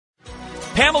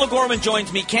Pamela Gorman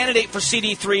joins me, candidate for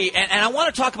CD3, and I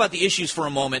want to talk about the issues for a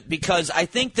moment because I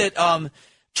think that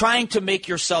trying to make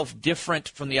yourself different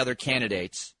from the other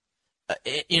candidates,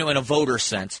 in a voter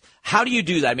sense, how do you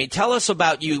do that? I mean, tell us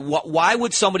about you. Why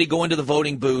would somebody go into the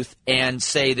voting booth and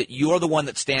say that you're the one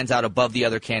that stands out above the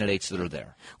other candidates that are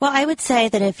there? Well, I would say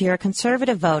that if you're a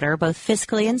conservative voter, both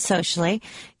fiscally and socially,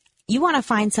 you want to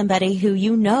find somebody who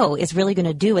you know is really going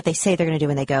to do what they say they're going to do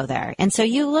when they go there. And so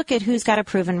you look at who's got a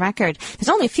proven record. There's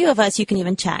only a few of us you can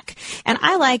even check. And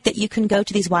I like that you can go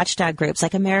to these watchdog groups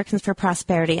like Americans for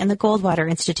Prosperity and the Goldwater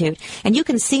Institute, and you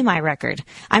can see my record.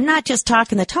 I'm not just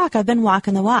talking the talk, I've been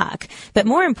walking the walk. But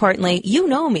more importantly, you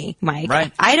know me, Mike.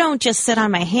 Right. I don't just sit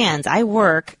on my hands. I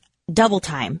work double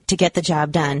time to get the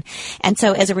job done. And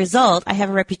so as a result, I have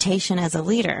a reputation as a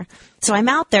leader. So I'm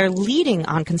out there leading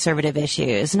on conservative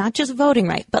issues, not just voting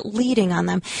right, but leading on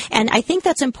them. And I think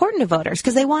that's important to voters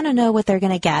because they want to know what they're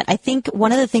going to get. I think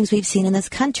one of the things we've seen in this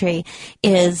country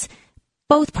is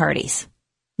both parties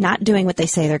not doing what they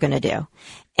say they're going to do.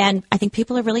 And I think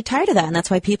people are really tired of that, and that's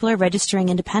why people are registering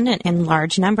independent in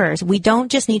large numbers. We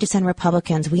don't just need to send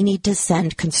Republicans. We need to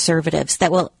send conservatives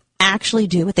that will actually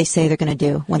do what they say they're going to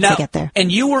do once they get there.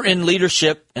 And you were in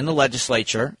leadership in the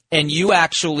legislature, and you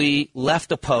actually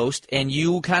left a post, and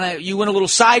you went a little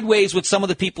sideways with some of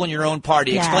the people in your own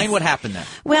party. Yes. Explain what happened there.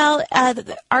 Well,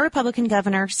 our Republican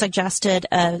governor suggested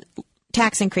a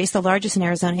tax increase, the largest in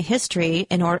Arizona history,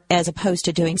 as opposed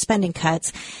to doing spending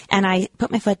cuts. And I put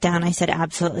my foot down. I said,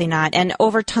 absolutely not. And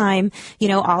over time,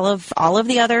 all of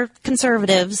the other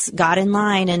conservatives got in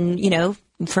line and,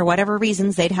 for whatever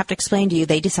reasons, they'd have to explain to you,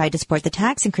 they decided to support the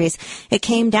tax increase. It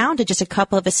came down to just a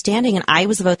couple of us standing, and I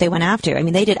was the vote they went after. I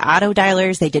mean, they did auto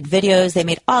dialers, they did videos, they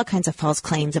made all kinds of false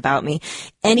claims about me,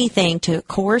 anything to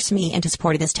coerce me into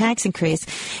supporting this tax increase.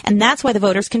 And that's why the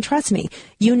voters can trust me.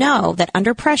 You know that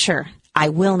under pressure, I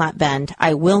will not bend.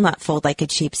 I will not fold like a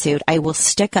cheap suit. I will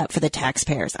stick up for the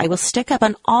taxpayers. I will stick up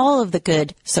on all of the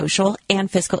good social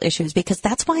and fiscal issues because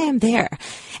that's why I'm there.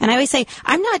 And I always say,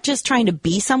 I'm not just trying to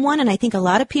be someone, and I think a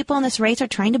lot of people in this race are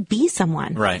trying to be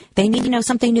someone. Right. They need,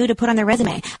 something new to put on their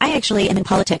resume. I actually am in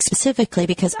politics specifically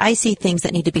because I see things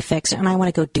that need to be fixed, and I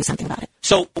want to go do something about it.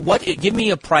 So give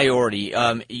me a priority.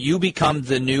 You become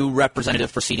the new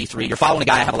representative for CD3. You're following a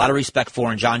guy I have a lot of respect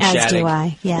for, in John Shadegg. As do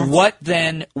I, yes.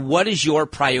 What is your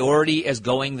priority as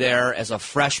going there as a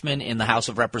freshman in the House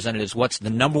of Representatives? What's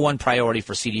the number one priority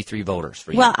for CD3 voters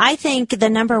for you? Well, I think the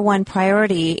number one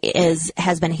priority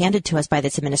has been handed to us by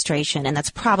this administration, and that's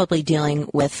probably dealing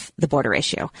with the border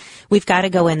issue. We've got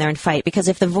to go in there and fight, because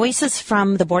if the voices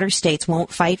from the border states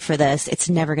won't fight for this, it's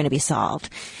never going to be solved.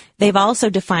 They've also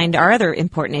defined our other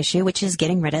important issue, which is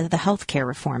getting rid of the health care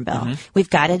reform bill. Mm-hmm. We've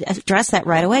got to address that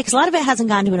right away because a lot of it hasn't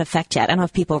gone into effect yet. I don't know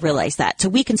if people realize that. So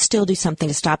we can still do something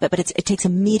to stop it, but it takes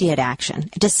immediate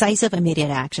action, decisive, immediate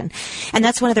action. And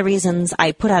that's one of the reasons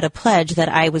I put out a pledge that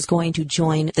I was going to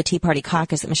join the Tea Party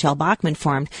caucus that Michelle Bachmann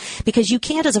formed, because you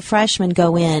can't as a freshman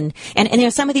go in,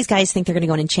 and some of these guys think they're going to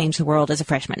go in and change the world as a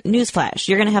freshman. Newsflash,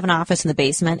 you're going to have an office in the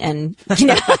basement and,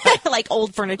 like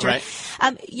old furniture. Right.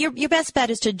 Your best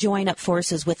bet is to join up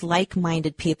forces with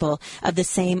like-minded people of the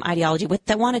same ideology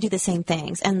that want to do the same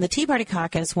things. And the Tea Party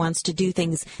caucus wants to do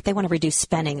things. They want to reduce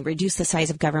spending, reduce the size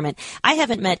of government. I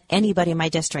haven't met anybody in my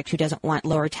district who doesn't want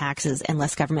lower taxes and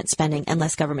less government spending and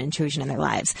less government intrusion in their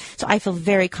lives. So I feel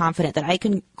very confident that I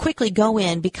can quickly go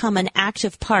in, become an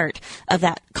active part of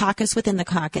that caucus within the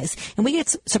caucus, and we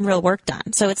get some real work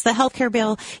done. So it's the health care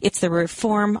bill, it's the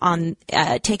reform on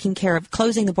taking care of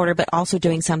closing the border, but also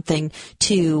doing something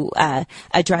to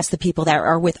address the people that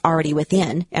are already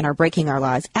within and are breaking our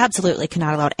laws. Absolutely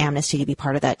cannot allow amnesty to be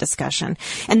part of that discussion.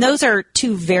 And those are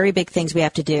two very big things we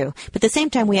have to do. But at the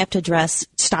same time, we have to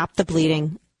stop the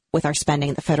bleeding with our spending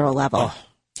at the federal level. Oh.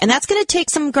 And that's going to take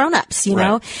some grown-ups,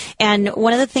 know. And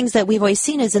one of the things that we've always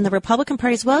seen is in the Republican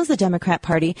Party as well as the Democrat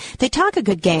Party, they talk a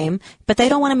good game, but they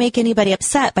don't want to make anybody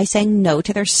upset by saying no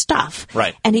to their stuff.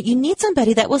 Right. And you need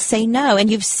somebody that will say no.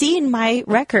 And you've seen my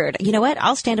record. You know what?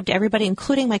 I'll stand up to everybody,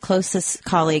 including my closest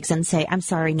colleagues, and say, I'm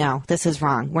sorry, no, this is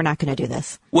wrong. We're not going to do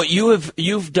this. Well,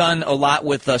 you've done a lot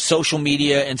with social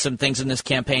media and some things in this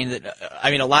campaign that,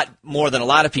 a lot more than a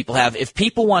lot of people have. If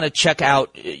people want to check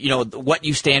out, what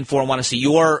you stand for and want to see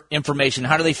your information,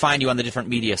 how do they find you on the different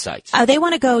media sites? They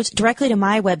want to go directly to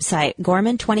my website,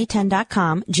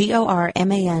 gorman2010.com,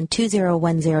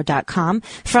 GORMAN2010.com.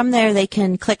 From there, they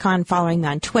can click on following me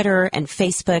on Twitter and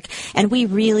Facebook, and we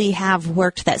really have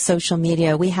worked that social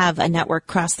media. We have a network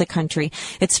across the country.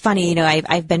 It's funny,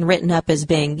 I've been written up as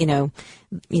being,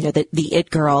 the it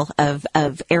girl of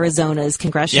Arizona's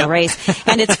congressional race.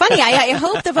 And it's funny. I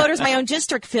hope the voters in my own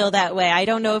district feel that way. I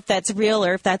don't know if that's real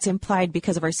or if that's implied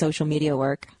because of our social media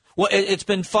work. Well, it's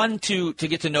been fun to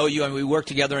get to know you, and we work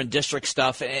together in district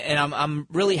stuff, and I'm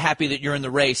really happy that you're in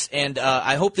the race, and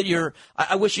I hope that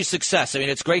I wish you success. I mean,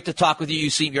 it's great to talk with you.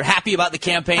 You're happy about the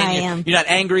campaign. I am. You're not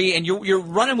angry, and you're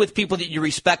running with people that you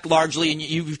respect largely, and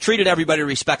you've treated everybody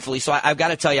respectfully. So I've got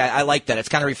to tell you, I like that. It's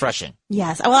kind of refreshing.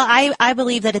 Yes. Well, I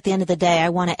believe that at the end of the day, I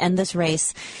want to end this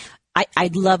race.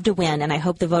 I'd love to win, and I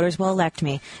hope the voters will elect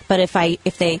me. But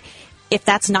if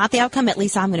that's not the outcome, at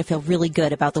least I'm going to feel really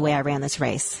good about the way I ran this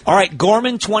race. All right,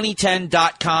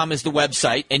 Gorman2010.com is the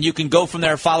website, and you can go from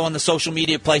there, follow on the social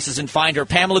media places, and find her.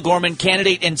 Pamela Gorman,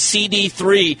 candidate in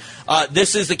CD3.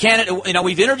 This is the candidate.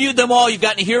 We've interviewed them all. You've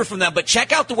gotten to hear from them, but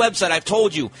check out the website. I've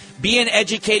told you, be an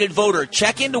educated voter.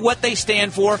 Check into what they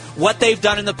stand for, what they've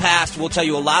done in the past. We'll tell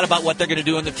you a lot about what they're going to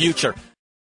do in the future.